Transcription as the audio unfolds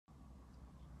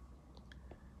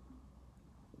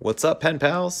What's up, pen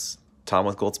pals? Tom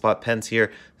with Goldspot Pens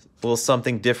here. A little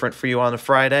something different for you on a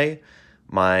Friday.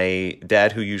 My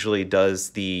dad, who usually does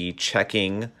the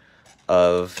checking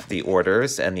of the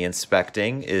orders and the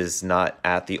inspecting, is not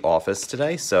at the office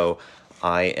today, so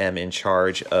I am in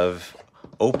charge of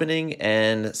opening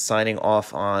and signing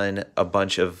off on a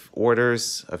bunch of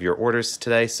orders, of your orders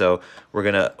today. So we're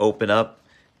going to open up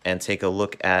and take a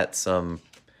look at some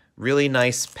really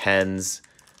nice pens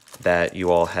that you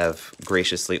all have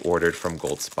graciously ordered from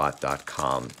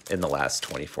goldspot.com in the last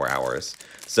 24 hours.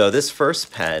 So this first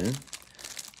pen,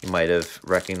 you might have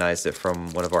recognized it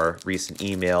from one of our recent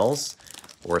emails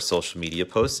or social media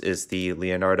posts, is the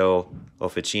Leonardo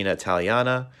Officina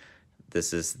Italiana.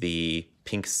 This is the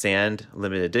Pink Sand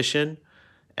limited edition.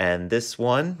 And this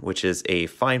one, which is a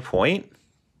fine point,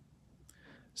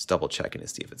 just double checking to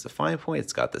see if it's a fine point.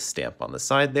 It's got the stamp on the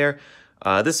side there.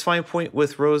 This fine point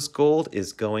with rose gold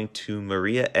is going to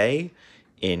Maria A.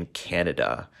 in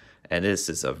Canada. And this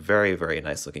is a very, very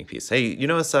nice looking piece. Hey, you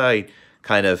notice I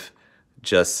kind of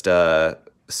just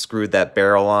screwed that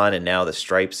barrel on and now the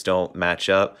stripes don't match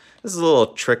up? This is a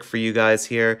little trick for you guys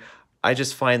here. I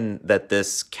just find that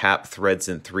this cap threads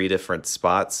in 3 different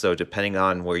spots. So depending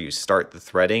on where you start the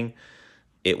threading,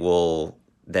 it will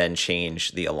then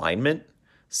change the alignment.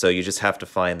 So you just have to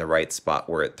find the right spot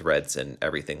where it threads and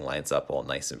everything lines up all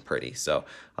nice and pretty. So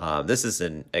this is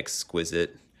an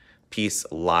exquisite piece.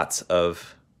 Lots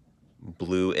of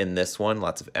blue in this one,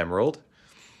 lots of emerald.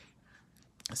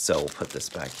 So we'll put this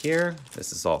back here.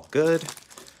 This is all good.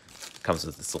 Comes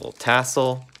with this little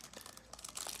tassel.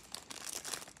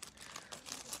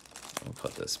 We'll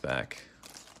put this back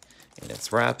in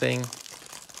its wrapping.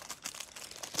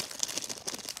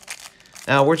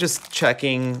 Now we're just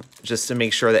checking just to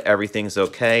make sure that everything's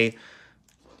okay.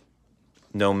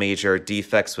 No major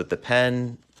defects with the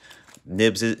pen.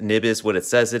 Nib is what it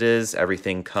says it is.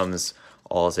 Everything comes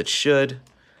all as it should.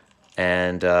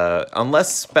 And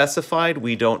unless specified,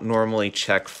 we don't normally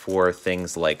check for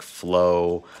things like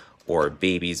flow or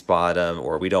baby's bottom,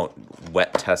 or we don't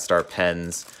wet test our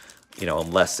pens, you know,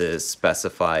 unless it is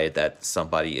specified that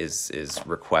somebody is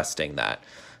requesting that.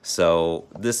 So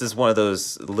this is one of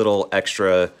those little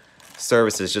extra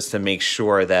services just to make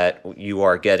sure that you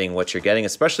are getting what you're getting,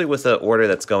 especially with an order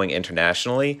that's going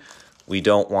internationally. We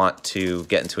don't want to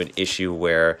get into an issue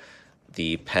where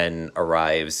the pen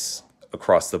arrives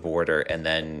across the border and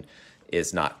then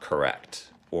is not correct,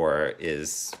 or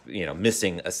is, you know,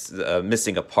 missing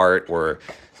a part, or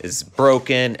is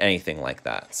broken, anything like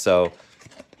that. So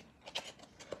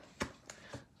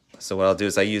what I'll do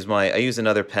is I use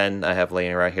another pen I have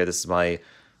laying around here. This is my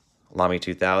Lamy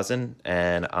 2000,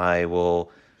 and I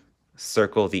will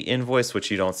circle the invoice,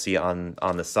 which you don't see on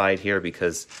the side here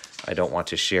because I don't want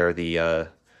to share the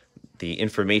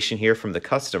information here from the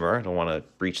customer. I don't want to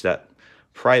breach that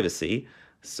privacy.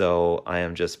 So I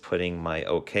am just putting my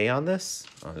OK on this.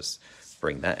 I'll just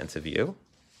bring that into view.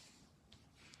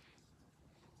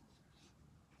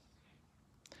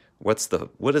 What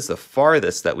is the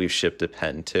farthest that we've shipped a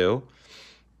pen to?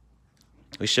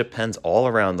 We ship pens all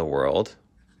around the world.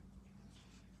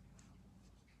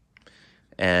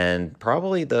 And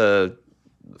probably the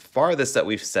farthest that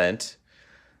we've sent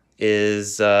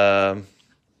is, I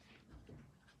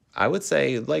would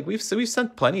say, like, we've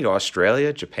sent plenty to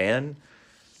Australia, Japan.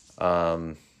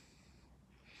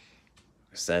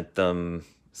 Sent them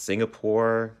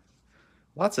Singapore.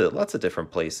 Lots of different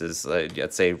places.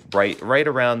 I'd say right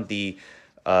around the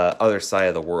other side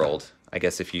of the world. I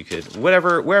guess if you could,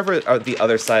 wherever the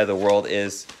other side of the world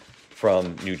is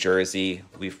from New Jersey,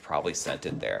 we've probably sent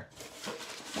it there.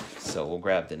 So we'll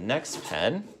grab the next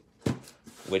pen,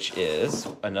 which is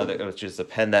a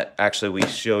pen that actually we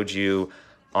showed you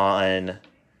on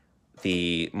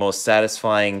the most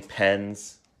satisfying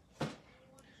pens.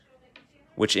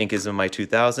 Which ink is in my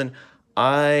 2000?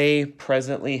 I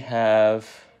presently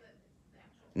have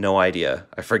no idea.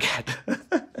 I forget.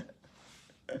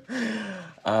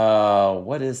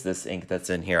 What is this ink that's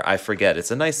in here? I forget.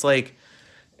 It's a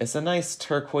nice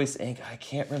turquoise ink. I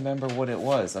can't remember what it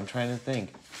was. I'm trying to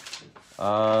think.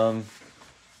 Oh,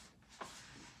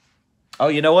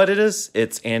 you know what it is?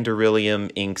 It's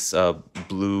Andurilium Inks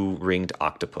Blue Ringed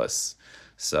Octopus.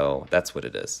 So that's what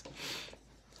it is.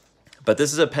 But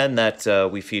this is a pen that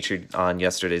we featured on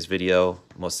yesterday's video,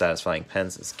 Most Satisfying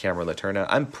Pens. It's Camera Laterna.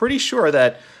 I'm pretty sure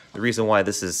that the reason why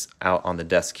this is out on the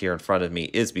desk here in front of me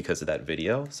is because of that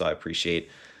video. So I appreciate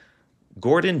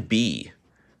Gordon B.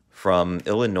 from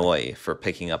Illinois for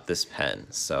picking up this pen.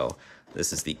 So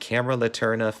this is the Camera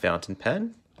Laterna fountain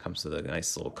pen. Comes with a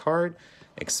nice little card.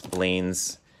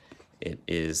 Explains it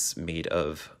is made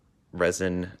of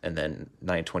resin, and then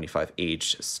 925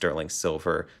 aged sterling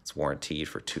silver. It's warranted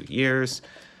for 2 years.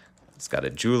 It's got a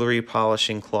jewelry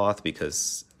polishing cloth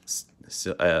because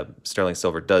sterling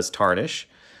silver does tarnish.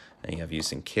 And you have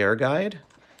using care guide,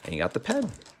 and you got the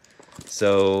pen.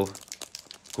 So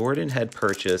Gordon had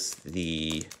purchased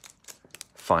the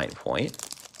Fine Point.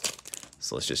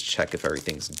 So let's just check if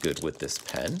everything's good with this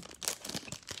pen.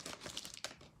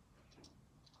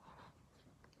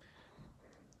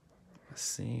 Let's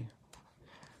see.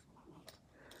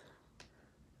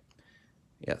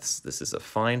 Yes, this is a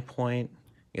Fine Point.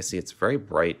 You can see it's very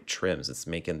bright trims. It's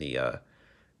making the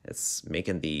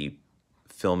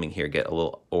filming here get a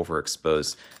little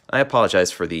overexposed. I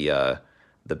apologize for the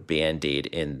Band-Aid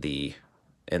in the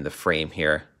frame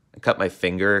here. I cut my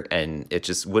finger, and it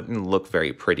just wouldn't look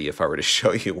very pretty if I were to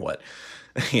show you what,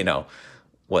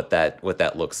 what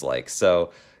that looks like.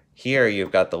 So here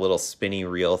you've got the little spinny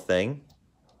reel thing.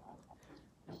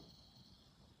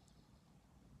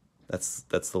 That's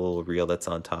the little reel that's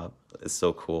on top. It's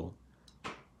so cool.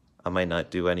 I might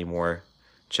not do any more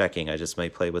checking. I just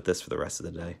might play with this for the rest of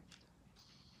the day.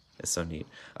 It's so neat.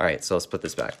 All right, so let's put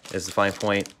this back. This is a Fine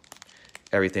Point.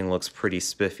 Everything looks pretty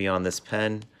spiffy on this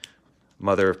pen.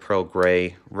 Mother of pearl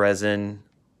gray resin.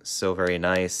 So very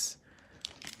nice.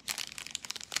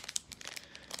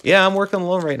 Yeah, I'm working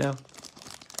alone right now.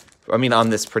 I mean,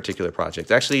 on this particular project.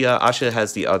 Actually, Asha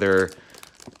has the other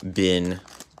bin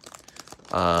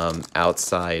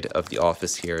outside of the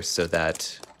office here so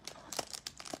that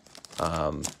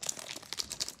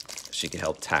she can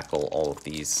help tackle all of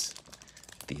these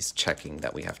checking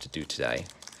that we have to do today.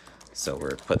 So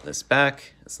we're putting this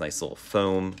back. This nice little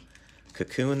foam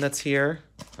cocoon that's here.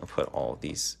 I'll put all of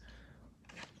these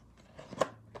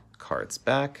cards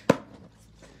back.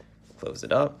 Close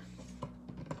it up.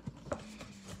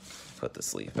 Put the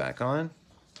sleeve back on.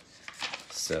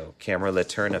 So Camera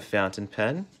Laterna fountain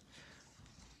pen.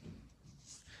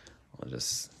 I'll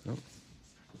just... Nope.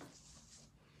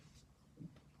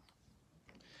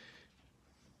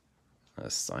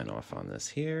 Let's sign off on this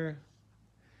here.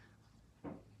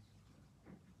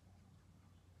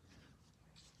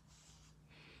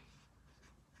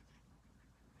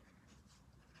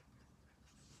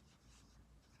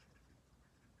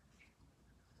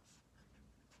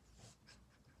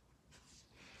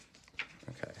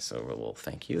 Okay, so a little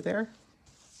thank you there.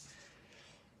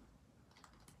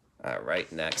 All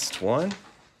right, next one.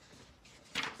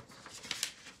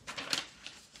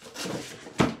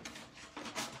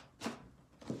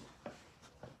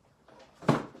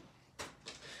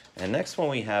 And next one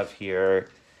we have here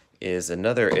is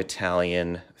another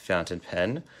Italian fountain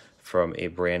pen from a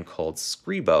brand called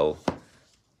Scribo.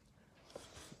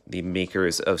 The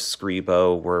makers of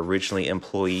Scribo were originally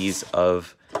employees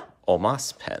of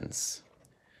Omas pens.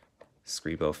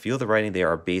 Scribo, feel the writing. They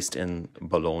are based in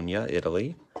Bologna,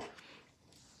 Italy.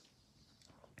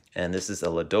 And this is a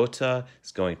Ladotta.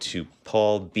 It's going to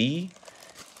Paul B.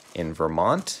 in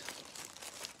Vermont.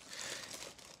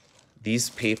 These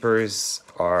papers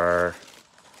are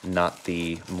not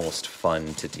the most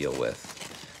fun to deal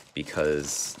with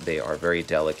because they are very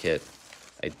delicate.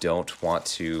 I don't want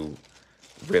to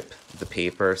rip the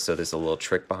paper, so there's a little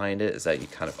trick behind it, is that you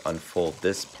kind of unfold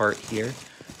this part here.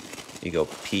 You go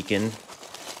peeking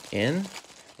in,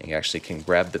 and you actually can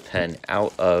grab the pen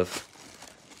out of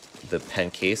the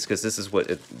pen case, because this is what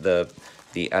the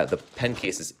pen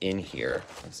case is in here.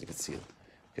 As you can see, you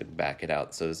could back it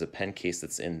out. So there's a pen case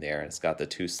that's in there, and it's got the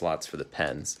 2 slots for the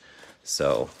pens.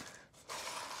 So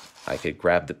I could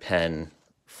grab the pen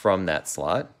from that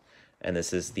slot, and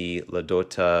this is the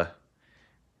Ladotta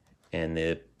and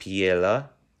the Piela.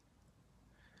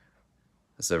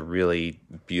 It's a really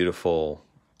beautiful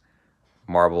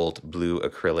marbled blue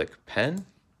acrylic pen.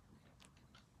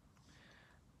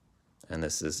 And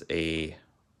this is a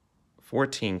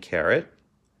 14 karat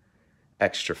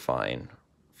extra fine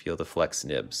Feel the Flex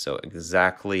nib. So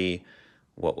exactly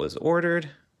what was ordered.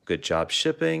 Good job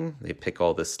shipping. They pick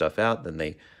all this stuff out, then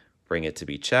they bring it to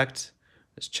be checked.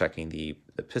 Just checking the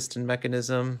piston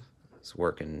mechanism. It's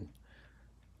working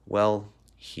well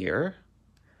here.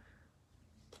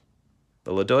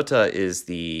 The Ladotta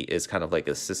is kind of like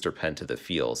a sister pen to the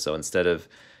Feel. So instead of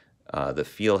the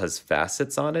Feel has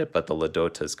facets on it, but the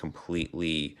Ladotta is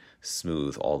completely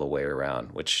smooth all the way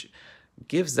around, which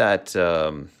gives that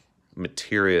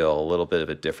material a little bit of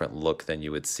a different look than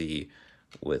you would see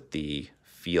with the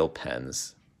Feel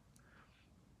pens.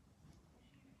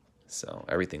 So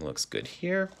everything looks good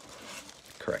here.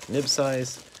 Correct nib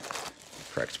size,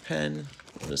 correct pen.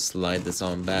 We'll just slide this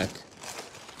on back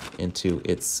into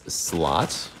its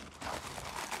slot.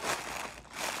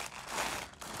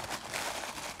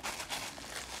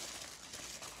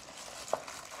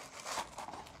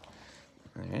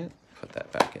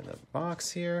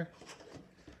 box here.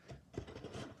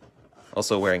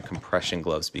 Also wearing compression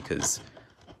gloves because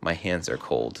my hands are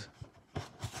cold.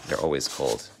 They're always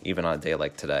cold, even on a day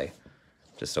like today.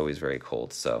 Just always very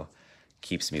cold, so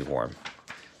keeps me warm.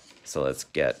 So let's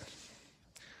get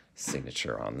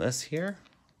signature on this here.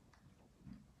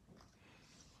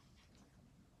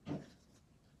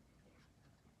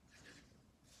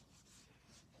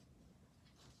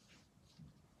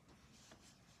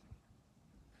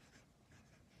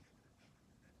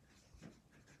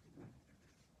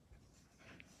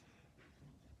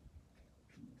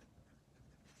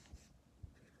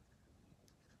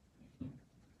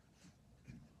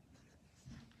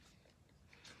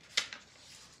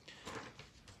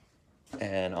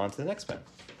 And on to the next pen.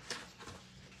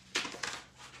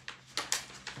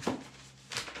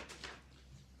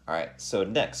 All right, so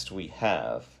next we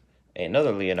have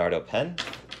another Leonardo pen.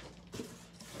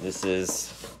 This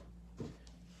is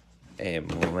a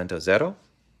Momento Zero.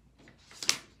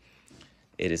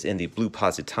 It is in the Blue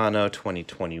Positano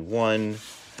 2021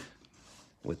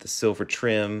 with the silver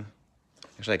trim.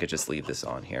 Actually, I could just leave this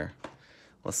on here.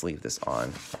 Let's leave this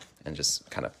on and just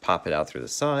kind of pop it out through the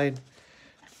side.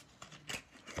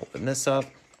 Open this up.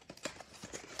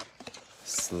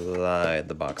 Slide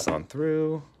the box on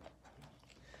through.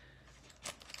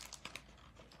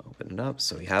 Open it up.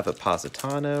 So we have a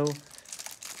Positano.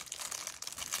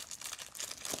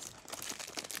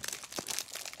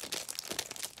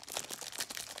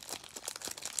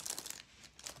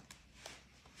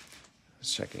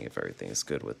 Just checking if everything is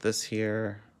good with this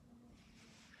here.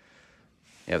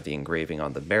 You have the engraving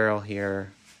on the barrel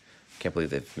here. Can't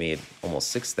believe they've made almost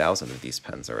 6,000 of these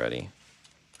pens already.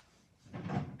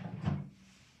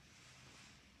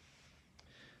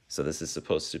 So this is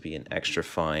supposed to be an extra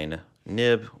fine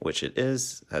nib, which it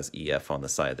is. It has EF on the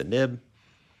side of the nib.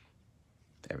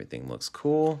 Everything looks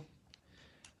cool.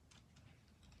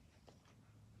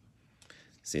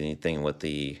 See, the thing with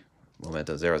the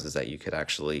Momento Zeros is that you could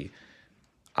actually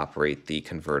operate the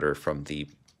converter from the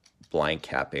blind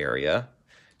cap area,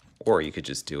 or you could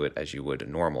just do it as you would a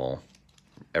normal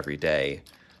everyday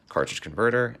cartridge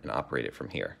converter and operate it from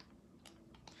here.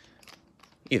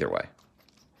 Either way,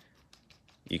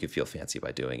 you could feel fancy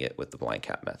by doing it with the blind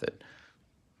cap method.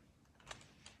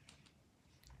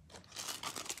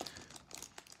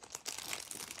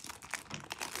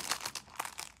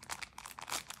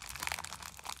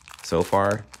 So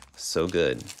far, so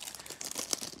good.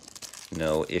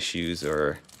 No issues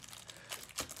or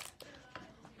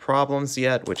problems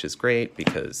yet, which is great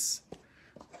because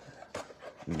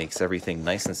it makes everything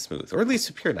nice and smooth, or at least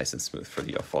appear nice and smooth for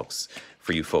you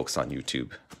folks on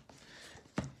YouTube.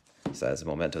 So as a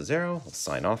Momento Zero, we'll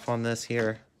sign off on this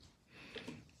here.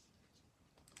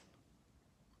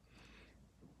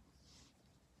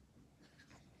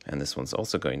 And this one's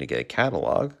also going to get a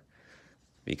catalog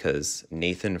because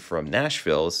Nathan from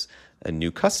Nashville's a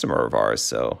new customer of ours.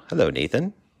 So hello,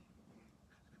 Nathan.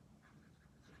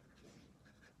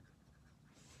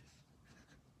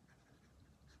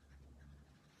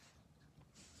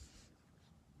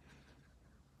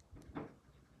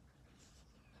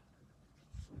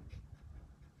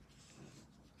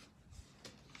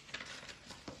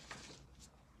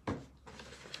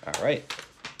 All right.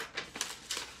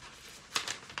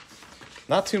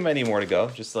 Not too many more to go,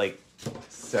 just like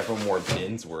several more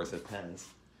bins worth of pens.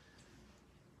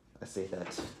 I say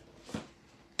that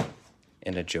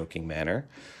in a joking manner.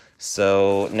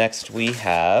 So next we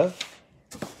have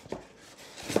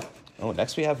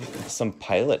some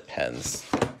Pilot pens.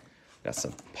 Got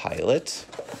some Pilot,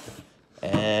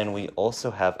 and we also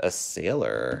have a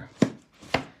Sailor.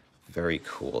 Very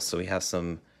cool. So we have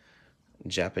some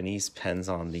Japanese pens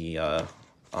on the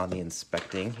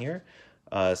inspecting here.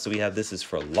 So we have, this is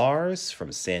for Lars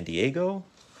from San Diego.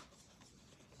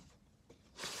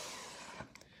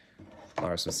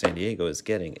 Lars from San Diego is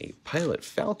getting a Pilot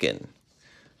Falcon.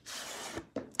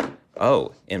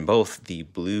 Oh, in both the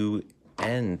blue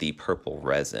and the purple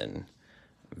resin.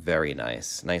 Very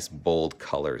nice. Nice bold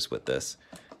colors with this.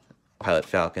 Pilot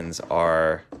Falcons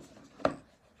are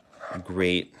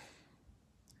great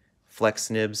flex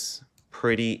nibs,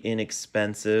 pretty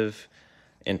inexpensive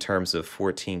in terms of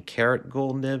 14 karat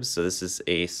gold nibs. So this is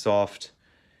a soft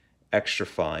extra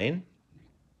fine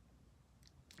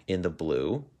in the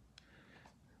blue,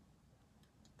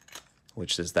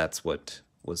 which is, that's what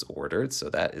was ordered, so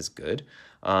that is good.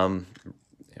 And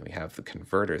we have the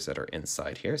converters that are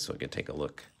inside here, so we can take a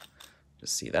look to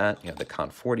see that. You have the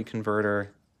Con 40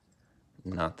 converter.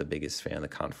 Not the biggest fan of the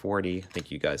Con 40. I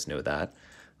think you guys know that.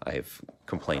 I've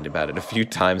complained about it a few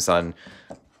times on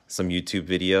some YouTube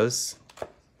videos.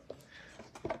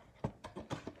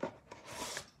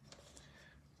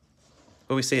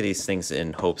 But we say these things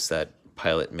in hopes that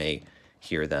Pilot may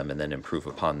hear them and then improve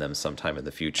upon them sometime in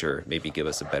the future, maybe give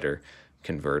us a better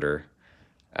converter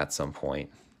at some point.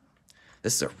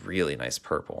 This is a really nice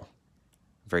purple.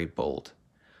 Very bold.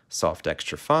 Soft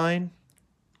extra fine.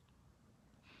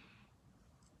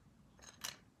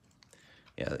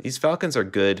 Yeah, these Falcons are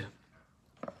good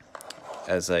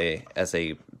as a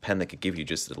pen that could give you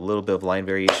just a little bit of line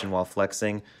variation while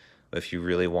flexing. But if you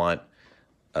really want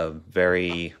a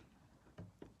very,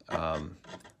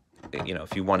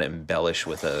 if you want to embellish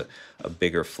with a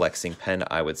bigger flexing pen,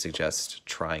 I would suggest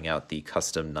trying out the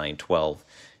Custom 912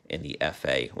 in the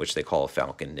FA, which they call a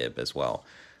Falcon nib as well.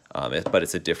 But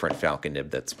it's a different Falcon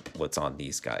nib that's what's on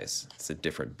these guys. It's a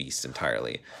different beast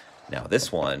entirely. Now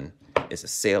this one is a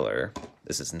Sailor.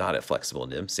 This is not a flexible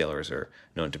nib. Sailors are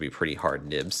known to be pretty hard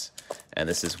nibs. And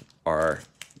this is our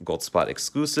Goldspot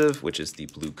exclusive, which is the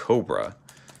Blue Cobra.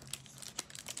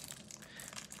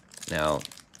 Now,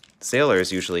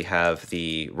 Sailors usually have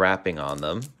the wrapping on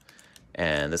them,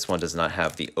 and this one does not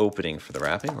have the opening for the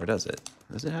wrapping, or does it?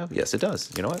 Does it have? Yes, it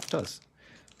does. You know what? It does.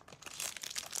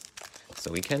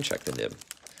 So we can check the nib.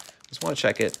 Just want to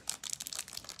check it.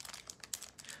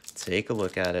 Take a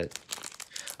look at it.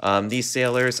 These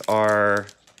Sailors are,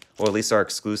 or at least our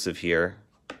exclusive here,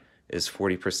 is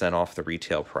 40% off the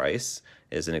retail price.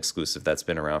 It is an exclusive that's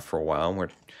been around for a while, and we're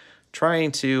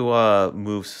trying to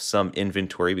move some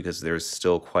inventory because there's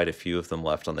still quite a few of them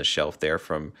left on the shelf there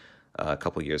from a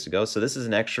couple years ago. So this is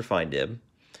an extra fine nib.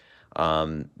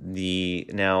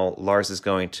 Now Lars is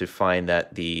going to find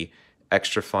that the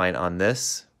extra fine on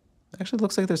this actually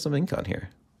looks like there's some ink on here.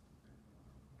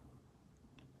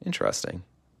 Interesting.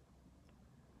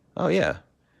 Oh yeah,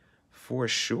 for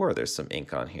sure there's some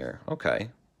ink on here. Okay.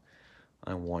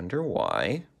 I wonder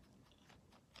why.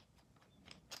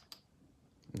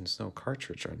 There's no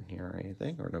cartridge on here or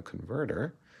anything, or no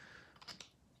converter.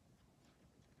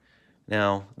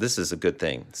 Now, this is a good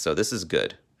thing. So this is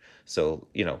good. So,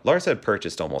 Lars had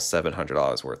purchased almost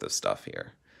 $700 worth of stuff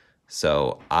here.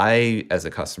 So I, as a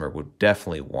customer, would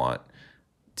definitely want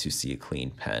to see a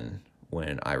clean pen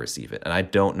when I receive it. And I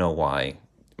don't know why.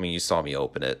 I mean, you saw me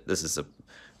open it. This is a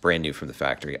brand new from the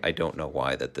factory. I don't know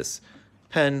why that this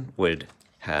pen would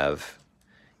have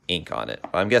ink on it.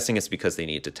 I'm guessing it's because they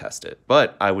need to test it.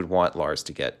 But I would want Lars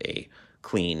to get a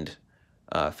cleaned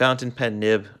fountain pen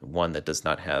nib, one that does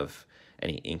not have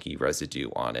any inky residue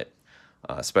on it,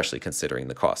 especially considering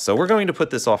the cost. So we're going to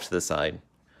put this off to the side.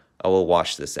 I will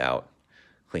wash this out,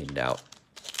 clean it out,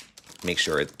 make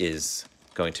sure it is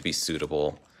going to be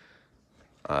suitable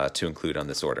to include on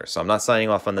this order. So I'm not signing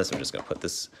off on this. I'm just going to put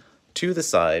this to the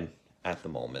side at the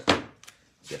moment.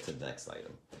 Get to the next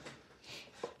item.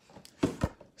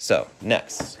 So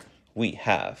next we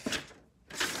have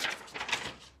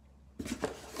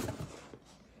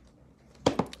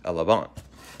a Laban.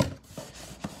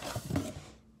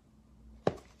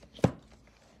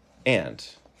 And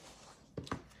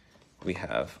we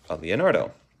have a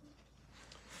Leonardo.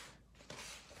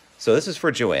 So this is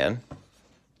for Joanne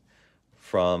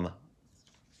from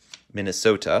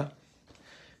Minnesota.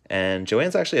 And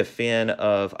Joanne's actually a fan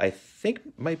of, I think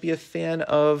might be a fan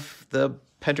of the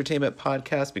Pentertainment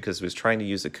podcast because was trying to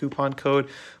use a coupon code,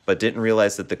 but didn't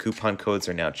realize that the coupon codes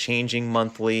are now changing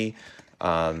monthly.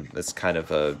 It's kind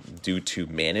of a due to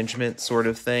management sort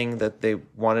of thing that they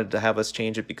wanted to have us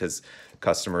change it because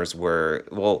customers were,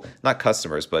 well, not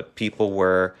customers, but people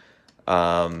were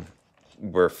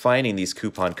finding these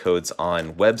coupon codes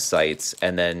on websites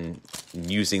and then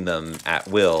using them at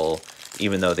will,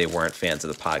 even though they weren't fans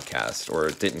of the podcast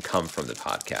or didn't come from the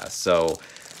podcast. So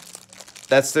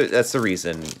that's the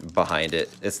reason behind it.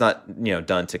 It's not,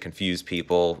 done to confuse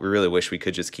people. We really wish we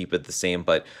could just keep it the same,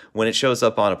 but when it shows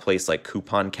up on a place like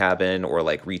Coupon Cabin or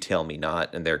like Retail Me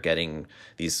Not, and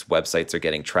these websites are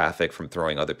getting traffic from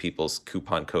throwing other people's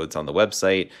coupon codes on the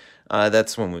website,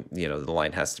 that's when the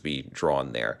line has to be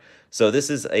drawn there. So this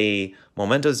is a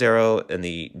Momento Zero in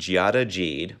the Giada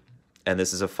Jade, and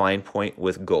this is a fine point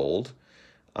with gold,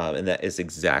 and that is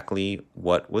exactly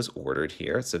what was ordered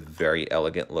here. It's a very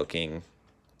elegant looking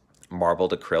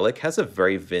marbled acrylic. Has a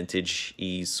very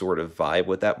vintage-y sort of vibe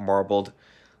with that marbled,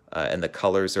 and the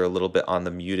colors are a little bit on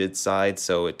the muted side,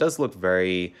 so it does look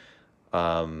very,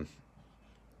 very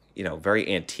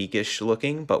antique-ish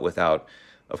looking, but without,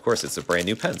 of course, it's a brand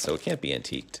new pen, so it can't be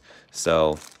antiqued.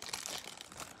 So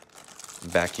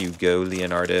back you go,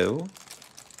 Leonardo.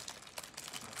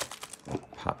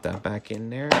 Pop that back in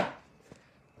there.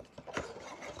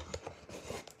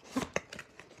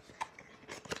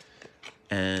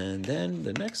 And then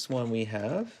the next one we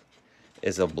have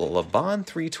is a Laban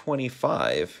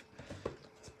 325,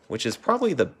 which is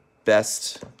probably the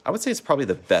best, I would say it's probably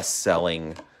the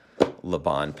best-selling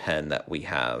Laban pen that we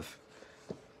have.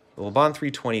 The Laban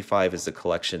 325 is a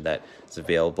collection that is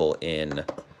available in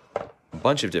a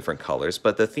bunch of different colors,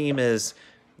 but the theme is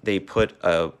they put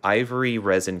a ivory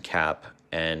resin cap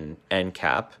and end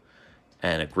cap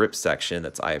and a grip section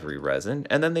that's ivory resin,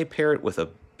 and then they pair it with a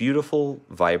beautiful,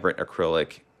 vibrant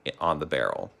acrylic on the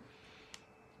barrel.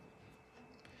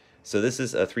 So this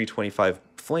is a 325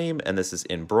 flame, and this is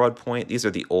in broadpoint. These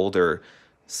are the older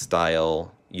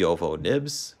style JoWo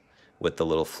nibs with the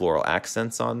little floral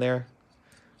accents on there.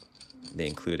 They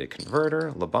include a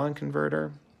converter, Laban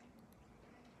converter.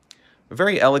 A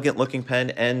very elegant looking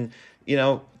pen, and you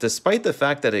know, despite the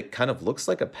fact that it kind of looks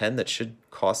like a pen that should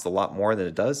cost a lot more than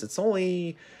it does, it's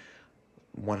only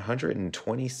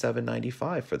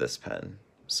 $127.95 for this pen.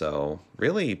 So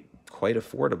really quite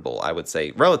affordable, I would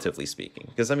say, relatively speaking.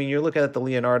 Because I mean, you're looking at the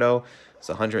Leonardo, it's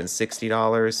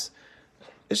 $160.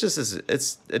 It's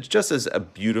just as a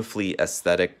beautifully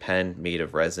aesthetic pen made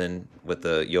of resin with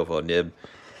the JoWo nib,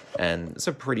 and it's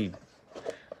a pretty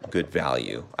good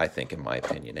value, I think, in my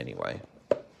opinion, anyway.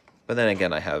 But then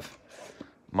again,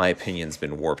 my opinion's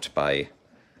been warped by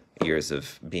years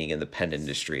of being in the pen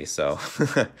industry, so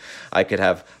I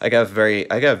have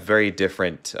very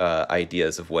different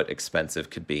ideas of what expensive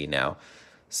could be now.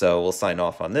 So we'll sign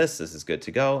off on this. This is good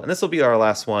to go, and this will be our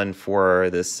last one for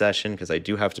this session because I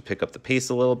do have to pick up the pace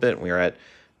a little bit. We're at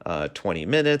 20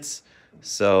 minutes,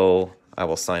 so I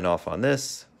will sign off on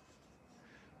this.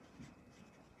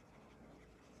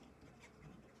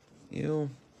 You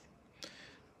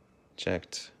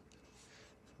checked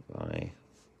by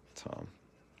Tom.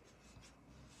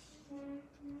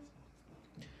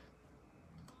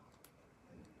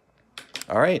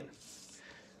 All right.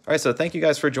 All right, so thank you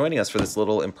guys for joining us for this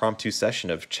little impromptu session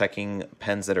of checking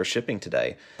pens that are shipping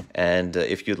today. And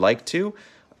if you'd like to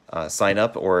sign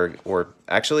up, or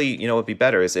actually, you know, what would be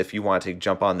better is if you want to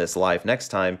jump on this live next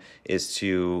time, is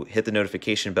to hit the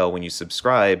notification bell when you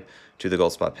subscribe to the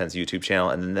Goldspot Pens YouTube channel.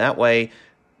 And then that way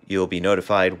you'll be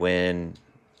notified when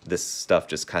this stuff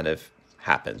just kind of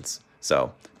happens.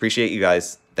 So appreciate you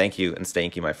guys. Thank you, and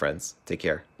stanky, my friends. Take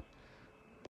care.